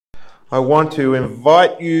I want to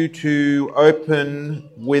invite you to open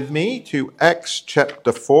with me to Acts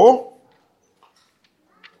chapter 4,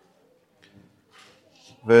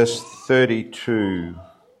 verse 32.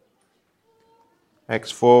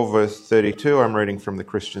 Acts 4, verse 32, I'm reading from the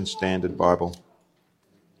Christian Standard Bible.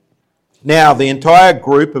 Now, the entire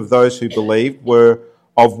group of those who believed were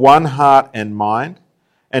of one heart and mind,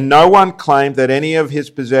 and no one claimed that any of his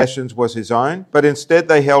possessions was his own, but instead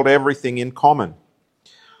they held everything in common.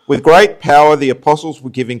 With great power, the apostles were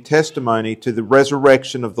giving testimony to the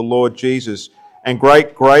resurrection of the Lord Jesus, and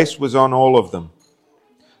great grace was on all of them.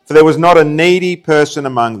 For there was not a needy person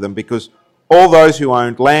among them, because all those who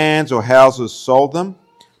owned lands or houses sold them,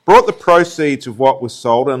 brought the proceeds of what was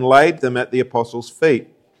sold, and laid them at the apostles' feet.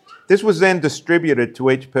 This was then distributed to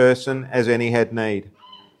each person as any had need.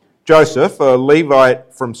 Joseph, a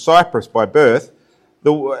Levite from Cyprus by birth,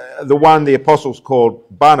 the one the apostles called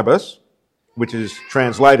Barnabas, which is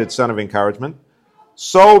translated son of encouragement,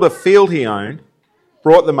 sold a field he owned,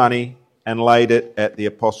 brought the money, and laid it at the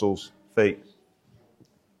apostles' feet.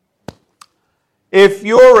 If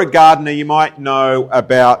you're a gardener, you might know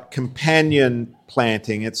about companion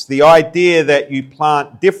planting. It's the idea that you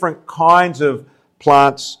plant different kinds of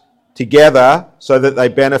plants together so that they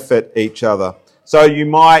benefit each other. So you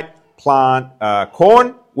might plant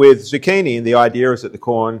corn with zucchini, and the idea is that the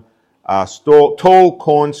tall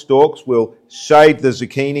corn stalks will shade the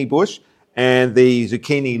zucchini bush, and the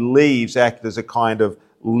zucchini leaves act as a kind of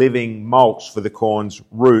living mulch for the corn's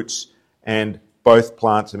roots, and both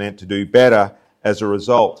plants are meant to do better as a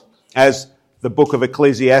result. As the book of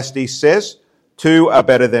Ecclesiastes says, two are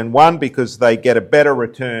better than one because they get a better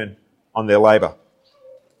return on their labour.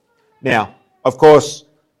 Now, of course,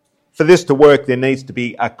 for this to work, there needs to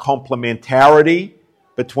be a complementarity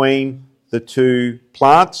between the two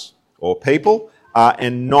plants or people,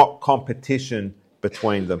 and not competition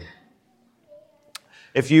between them.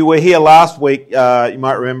 If you were here last week, you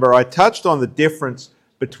might remember I touched on the difference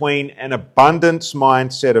between an abundance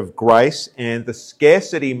mindset of grace and the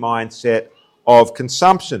scarcity mindset of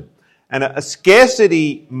consumption. And a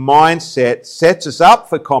scarcity mindset sets us up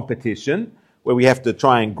for competition, where we have to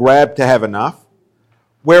try and grab to have enough,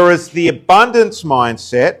 whereas the abundance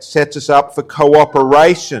mindset sets us up for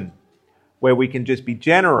cooperation, where we can just be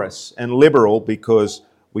generous and liberal because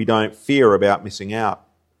we don't fear about missing out.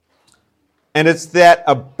 And it's that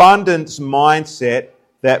abundance mindset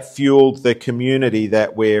that fueled the community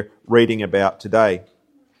that we're reading about today.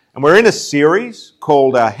 And we're in a series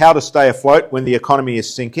called How to Stay Afloat When the Economy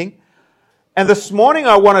is Sinking. And this morning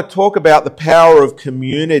I want to talk about the power of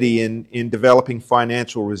community in developing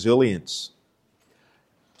financial resilience.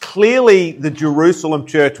 Clearly, the Jerusalem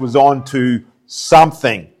church was on to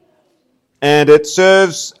something. And it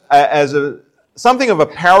serves as something of a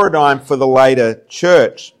paradigm for the later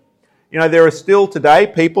church. You know, there are still today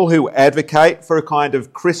people who advocate for a kind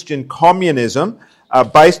of Christian communism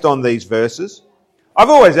based on these verses. I've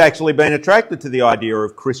always actually been attracted to the idea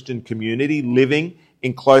of Christian community, living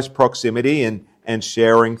in close proximity and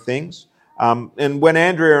sharing things. And when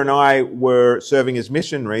Andrea and I were serving as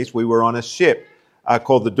missionaries, we were on a ship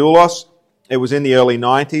called the Doulos. It was in the early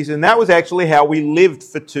 90s, and that was actually how we lived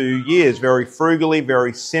for 2 years, very frugally,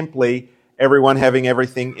 very simply, everyone having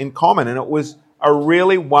everything in common. And it was a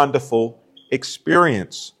really wonderful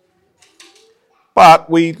experience. But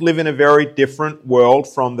we live in a very different world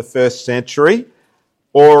from the first century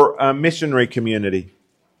or a missionary community.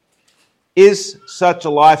 Is such a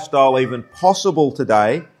lifestyle even possible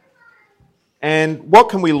today? And what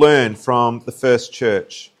can we learn from the first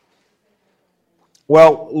church?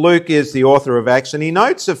 Well, Luke is the author of Acts, and he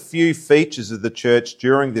notes a few features of the church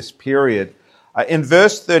during this period. In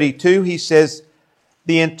verse 32, he says,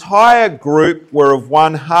 "The entire group were of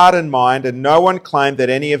one heart and mind, and no one claimed that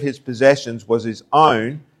any of his possessions was his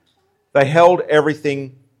own. They held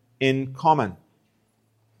everything in common."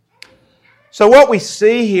 So what we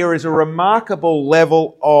see here is a remarkable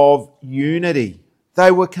level of unity.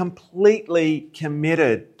 They were completely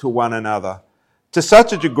committed to one another, to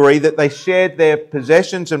such a degree that they shared their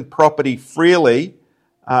possessions and property freely.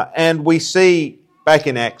 And we see back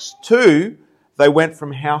in Acts 2, they went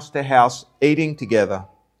from house to house eating together.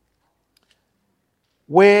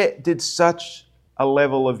 Where did such a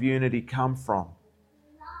level of unity come from?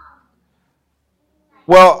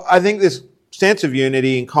 Well, I think this sense of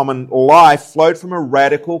unity in common life flowed from a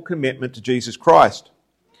radical commitment to Jesus Christ.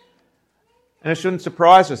 And it shouldn't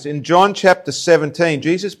surprise us. In John chapter 17,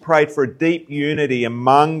 Jesus prayed for a deep unity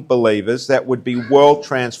among believers that would be world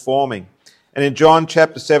transforming. And in John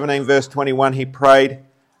chapter 17, verse 21, he prayed,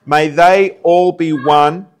 "May they all be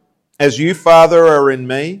one, as you, Father, are in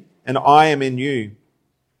me, and I am in you.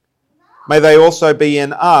 may they also be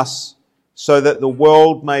in us, so that the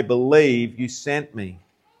world may believe you sent me.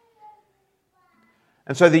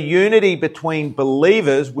 And so the unity between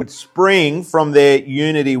believers would spring from their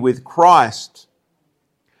unity with Christ.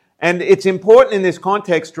 And it's important in this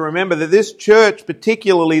context to remember that this church,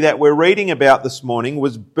 particularly that we're reading about this morning,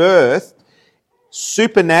 was birthed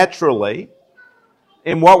supernaturally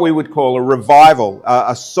in what we would call a revival,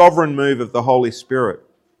 a sovereign move of the Holy Spirit.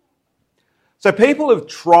 So people have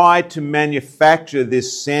tried to manufacture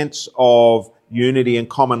this sense of unity and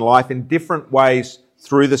common life in different ways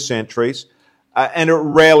through the centuries, and it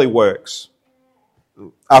rarely works.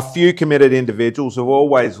 A few committed individuals have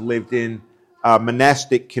always lived in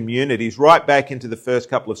monastic communities right back into the first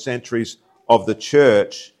couple of centuries of the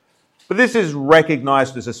church. But this is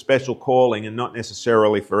recognised as a special calling and not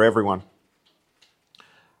necessarily for everyone.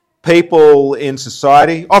 People in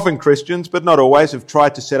society, often Christians, but not always, have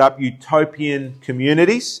tried to set up utopian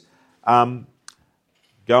communities,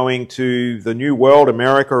 going to the New World,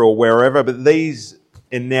 America or wherever, but these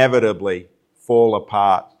inevitably fall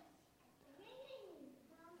apart.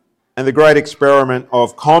 And the great experiment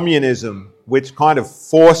of communism, which kind of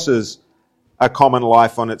forces a common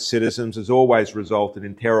life on its citizens, has always resulted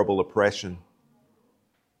in terrible oppression.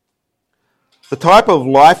 The type of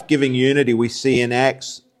life-giving unity we see in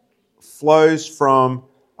Acts flows from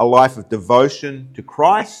a life of devotion to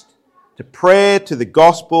Christ, to prayer, to the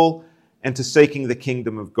gospel, and to seeking the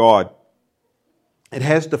kingdom of God. It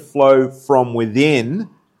has to flow from within,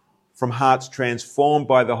 from hearts transformed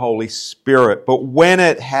by the Holy Spirit. But when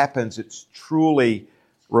it happens, it's truly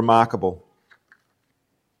remarkable.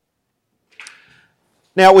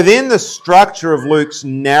 Now, within the structure of Luke's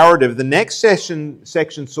narrative, the next section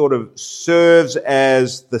sort of serves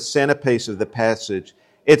as the centerpiece of the passage.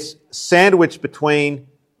 It's sandwiched between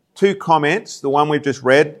two comments, the one we've just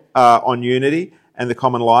read on unity and the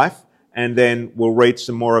common life, and then we'll read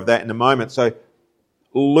some more of that in a moment. So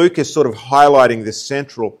Luke is sort of highlighting this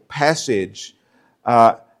central passage,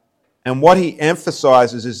 and what he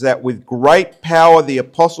emphasizes is that with great power the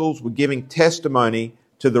apostles were giving testimony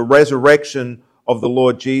to the resurrection of the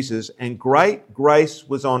Lord Jesus, and great grace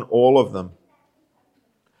was on all of them.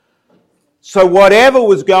 So whatever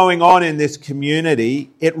was going on in this community,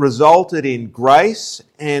 it resulted in grace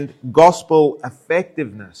and gospel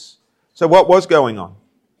effectiveness. So what was going on?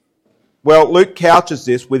 Well, Luke couches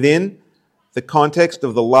this within the context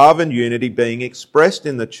of the love and unity being expressed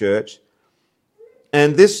in the church.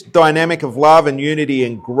 And this dynamic of love and unity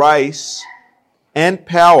and grace and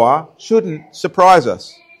power shouldn't surprise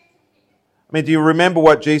us. I mean, do you remember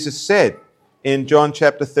what Jesus said in John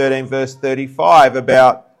chapter 13, verse 35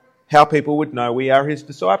 about how people would know we are his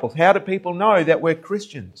disciples? How do people know that we're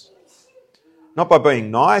Christians? Not by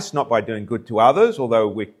being nice, not by doing good to others, although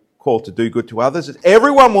we're called to do good to others.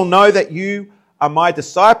 Everyone will know that you are my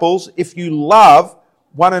disciples if you love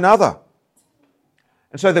one another.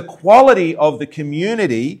 And so the quality of the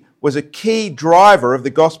community was a key driver of the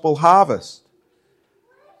gospel harvest.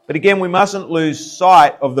 But again, we mustn't lose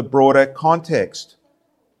sight of the broader context.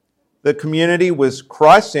 The community was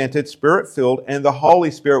Christ-centered, Spirit-filled, and the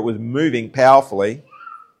Holy Spirit was moving powerfully.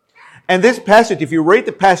 And this passage, if you read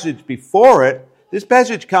the passage before it, this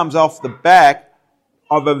passage comes off the back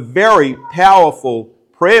of a very powerful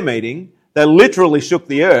prayer meeting that literally shook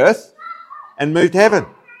the earth and moved heaven.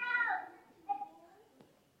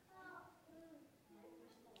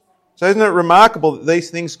 So isn't it remarkable that these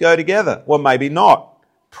things go together? Well, maybe not.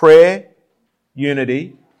 Prayer,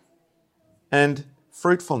 unity, and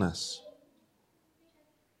fruitfulness.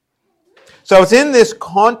 So it's in this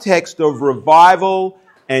context of revival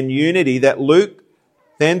and unity that Luke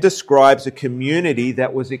then describes a community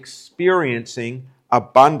that was experiencing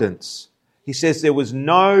abundance. He says there was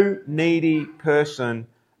no needy person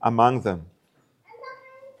among them.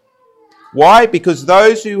 Why? Because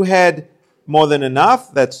those who had more than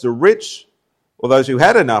enough, that's the rich, or those who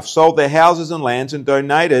had enough, sold their houses and lands and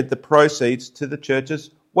donated the proceeds to the church's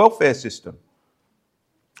welfare system,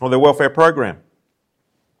 or their welfare program.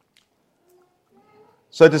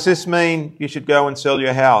 So does this mean you should go and sell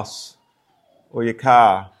your house or your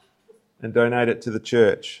car and donate it to the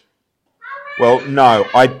church? Well, no,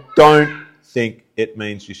 I don't think it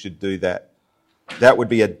means you should do that. That would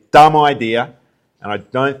be a dumb idea, and I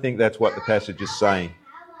don't think that's what the passage is saying.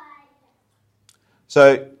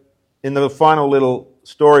 So, in the final little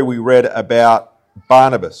story we read about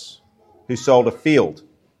Barnabas, who sold a field.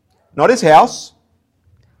 Not his house,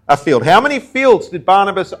 a field. How many fields did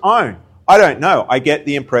Barnabas own? I don't know. I get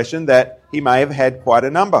the impression that he may have had quite a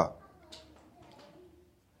number.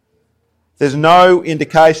 There's no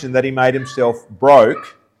indication that he made himself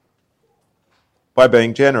broke. by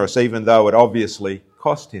being generous, even though it obviously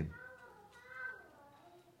cost him.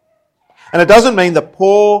 And it doesn't mean that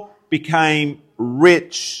Paul became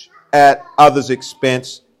rich at others'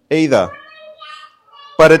 expense either.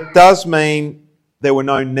 But it does mean there were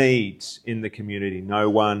no needs in the community. No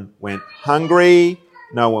one went hungry,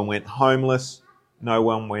 no one went homeless, no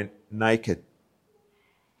one went naked.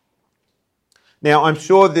 Now, I'm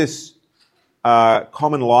sure this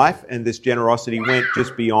common life and this generosity went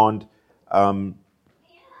just beyond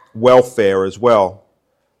welfare as well.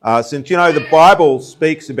 Since, the Bible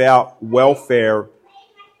speaks about welfare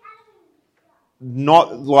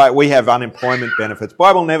not like we have unemployment benefits. The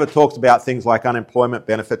Bible never talks about things like unemployment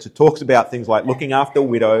benefits. It talks about things like looking after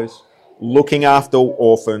widows, looking after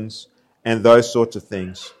orphans, and those sorts of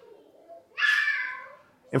things.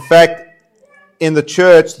 In fact, in the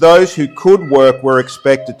church, those who could work were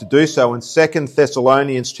expected to do so. And 2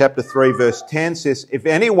 Thessalonians chapter 3 verse 10 says, if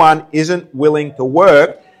anyone isn't willing to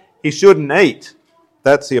work, he shouldn't eat.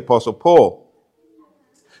 That's the Apostle Paul.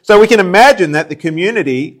 So we can imagine that the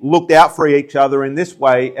community looked out for each other in this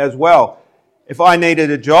way as well. If I needed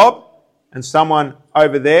a job and someone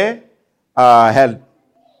over there had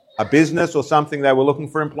a business or something they were looking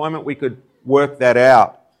for employment, we could work that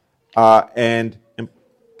out. And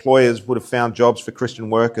employers would have found jobs for Christian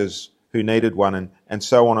workers who needed one, and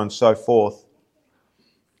so on and so forth.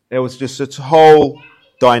 There was just this whole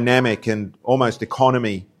dynamic and almost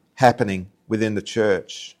economy happening within the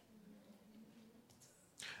church.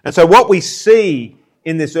 And so what we see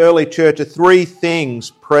in this early church are three things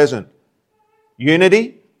present: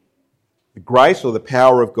 unity, the grace or the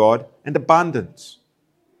power of God, and abundance.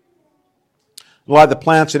 Like the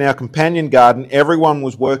plants in our companion garden, everyone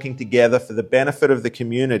was working together for the benefit of the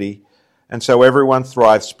community, and so everyone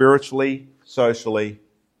thrived spiritually, socially,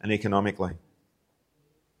 and economically.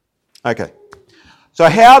 Okay, so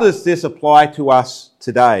how does this apply to us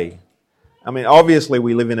today? I mean, obviously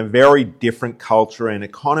we live in a very different culture and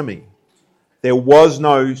economy. There was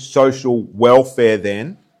no social welfare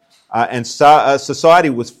then, and society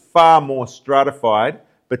was far more stratified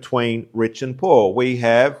between rich and poor. We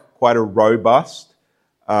have quite a robust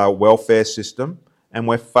welfare system, and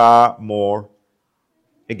we're far more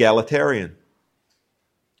egalitarian.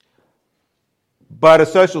 But a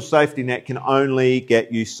social safety net can only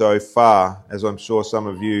get you so far, as I'm sure some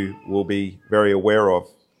of you will be very aware of.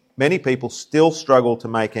 Many people still struggle to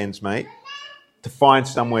make ends meet, to find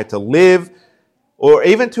somewhere to live, or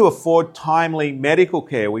even to afford timely medical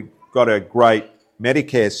care. We've got a great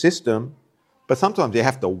Medicare system, but sometimes you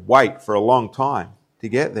have to wait for a long time to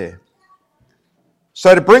get there.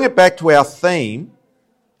 So to bring it back to our theme,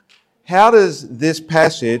 how does this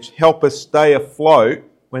passage help us stay afloat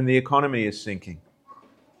when the economy is sinking?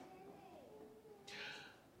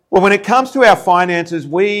 Well, when it comes to our finances,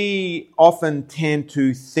 we often tend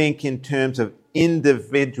to think in terms of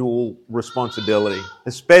individual responsibility,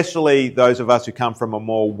 especially those of us who come from a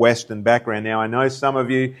more Western background. Now, I know some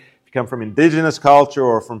of you, if you come from Indigenous culture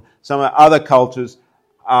or from some other cultures,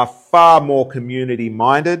 are far more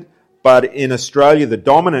community-minded, but in Australia, the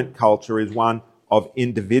dominant culture is one of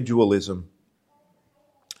individualism.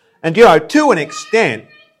 And, to an extent,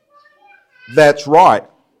 that's right.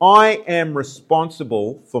 I am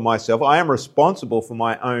responsible for myself. I am responsible for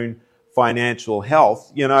my own financial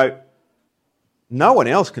health. No one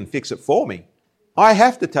else can fix it for me. I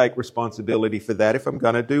have to take responsibility for that if I'm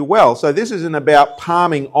going to do well. So this isn't about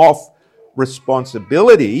palming off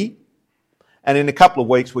responsibility. And in a couple of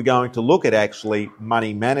weeks, we're going to look at actually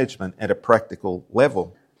money management at a practical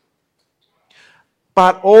level.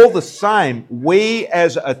 But all the same, we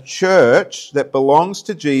as a church that belongs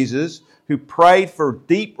to Jesus, who prayed for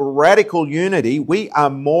deep, radical unity, we are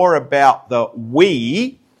more about the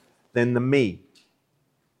we than the me.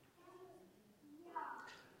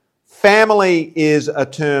 Family is a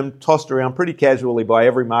term tossed around pretty casually by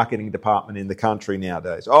every marketing department in the country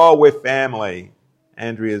nowadays. Oh, we're family.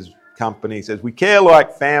 Andrea's company says, we care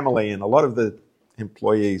like family, and a lot of the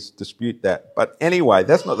employees dispute that. But anyway,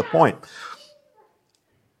 that's not the point.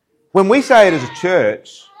 When we say it as a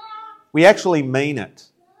church, we actually mean it.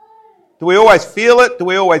 Do we always feel it? Do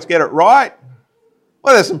we always get it right?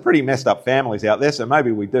 Well, there's some pretty messed up families out there, so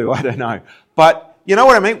maybe we do, I don't know. But you know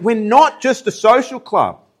what I mean? We're not just a social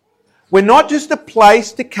club. We're not just a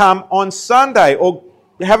place to come on Sunday or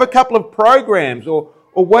have a couple of programs or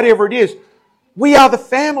whatever it is. We are the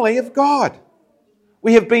family of God.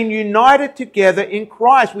 We have been united together in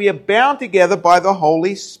Christ. We are bound together by the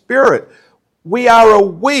Holy Spirit. We are a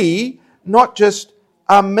we, not just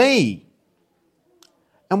a me.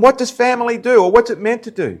 And what does family do, or what's it meant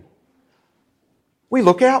to do? We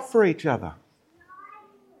look out for each other.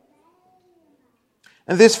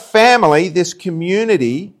 And this family, this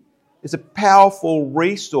community, is a powerful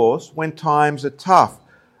resource when times are tough.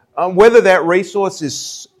 Whether that resource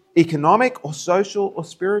is economic or social or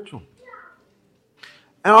spiritual.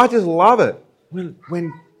 And I just love it when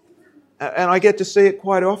and I get to see it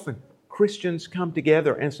quite often. Christians come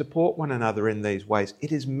together and support one another in these ways.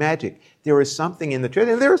 It is magic. There is something in the church,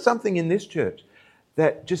 and there is something in this church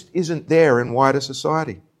that just isn't there in wider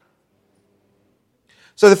society.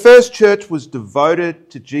 So the first church was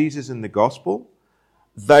devoted to Jesus and the gospel.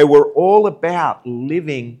 They were all about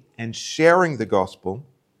living and sharing the gospel.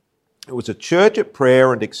 It was a church at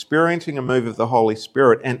prayer and experiencing a move of the Holy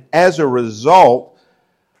Spirit. And as a result,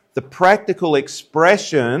 the practical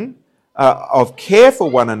expression of care for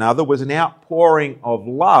one another was an outpouring of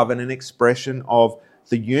love and an expression of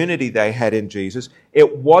the unity they had in Jesus.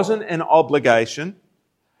 It wasn't an obligation.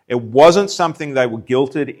 It wasn't something they were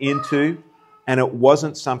guilted into, and it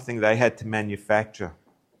wasn't something they had to manufacture.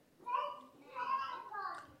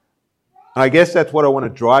 And I guess that's what I want to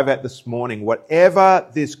drive at this morning. Whatever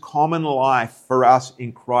this common life for us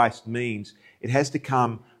in Christ means, it has to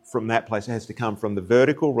come from that place. It has to come from the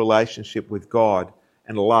vertical relationship with God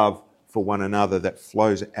and love for one another that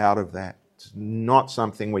flows out of that. It's not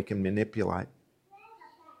something we can manipulate.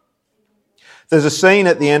 There's a scene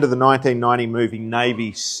at the end of the 1990 movie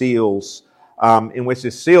Navy SEALs in which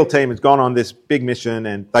this SEAL team has gone on this big mission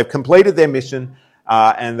and they've completed their mission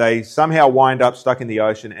and they somehow wind up stuck in the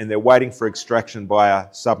ocean and they're waiting for extraction by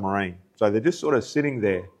a submarine. So they're just sort of sitting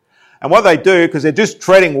there. And what they do, because they're just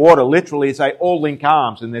treading water literally, is they all link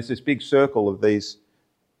arms and there's this big circle of these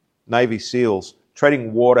Navy SEALs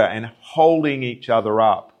treading water and holding each other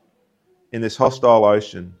up in this hostile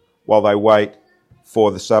ocean while they wait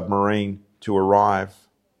for the submarine to arrive.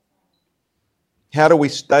 How do we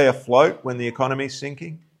stay afloat when the economy's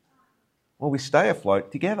sinking? Well, we stay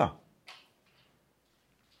afloat together.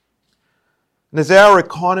 And as our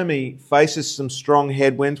economy faces some strong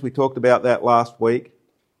headwinds, we talked about that last week,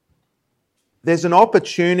 there's an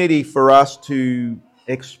opportunity for us to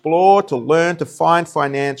explore, to learn, to find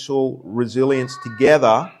financial resilience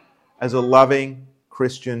together as a loving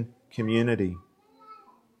Christian community.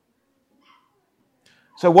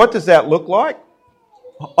 So what does that look like?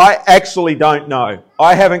 I actually don't know.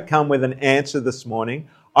 I haven't come with an answer this morning.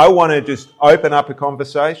 I want to just open up a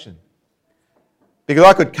conversation. Because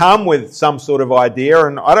I could come with some sort of idea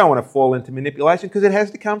and I don't want to fall into manipulation because it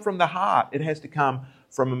has to come from the heart. It has to come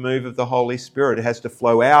from a move of the Holy Spirit. It has to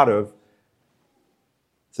flow out of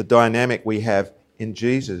the dynamic we have in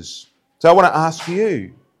Jesus. So I want to ask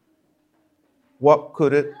you, what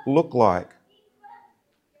could it look like?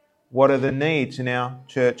 What are the needs in our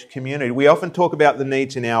church community? We often talk about the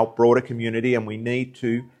needs in our broader community and we need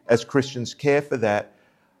to, as Christians, care for that.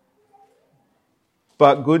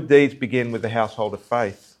 But good deeds begin with the household of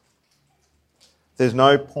faith. There's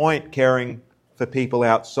no point caring for people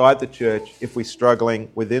outside the church if we're struggling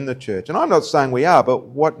within the church. And I'm not saying we are, but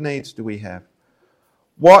what needs do we have?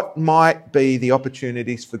 What might be the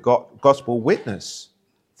opportunities for gospel witness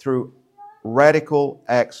through radical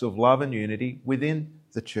acts of love and unity within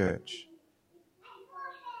the church?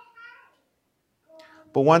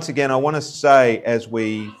 But once again, I want to say as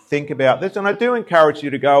we think about this, and I do encourage you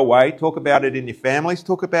to go away, talk about it in your families,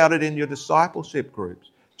 talk about it in your discipleship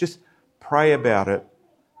groups. Just pray about it.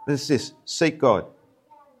 There's this, seek God.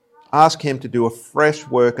 Ask Him to do a fresh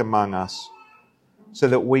work among us so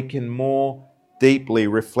that we can more deeply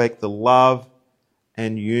reflect the love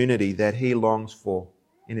and unity that He longs for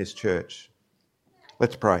in His church.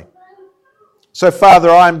 Let's pray. So, Father,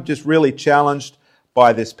 I'm just really challenged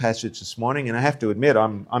by this passage this morning, and I have to admit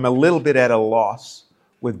I'm a little bit at a loss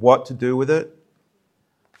with what to do with it.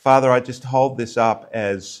 Father, I just hold this up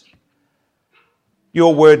as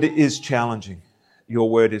your word is challenging. Your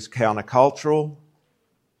word is countercultural.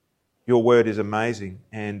 Your word is amazing.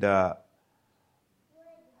 And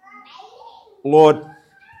Lord,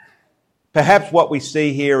 perhaps what we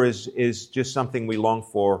see here is just something we long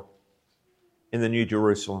for in the New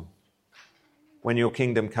Jerusalem, when your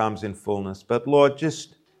kingdom comes in fullness. But Lord,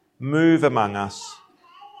 just move among us.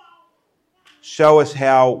 Show us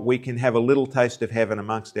how we can have a little taste of heaven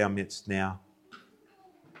amongst our midst now.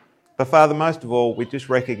 But Father, most of all, we just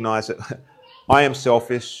recognise that I am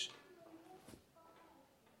selfish.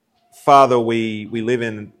 Father, we live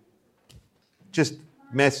in just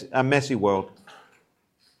a messy world.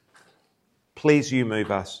 Please, you move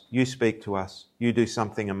us. You speak to us. You do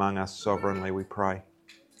something among us sovereignly, we pray.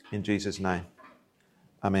 In Jesus' name.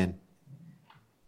 Amen.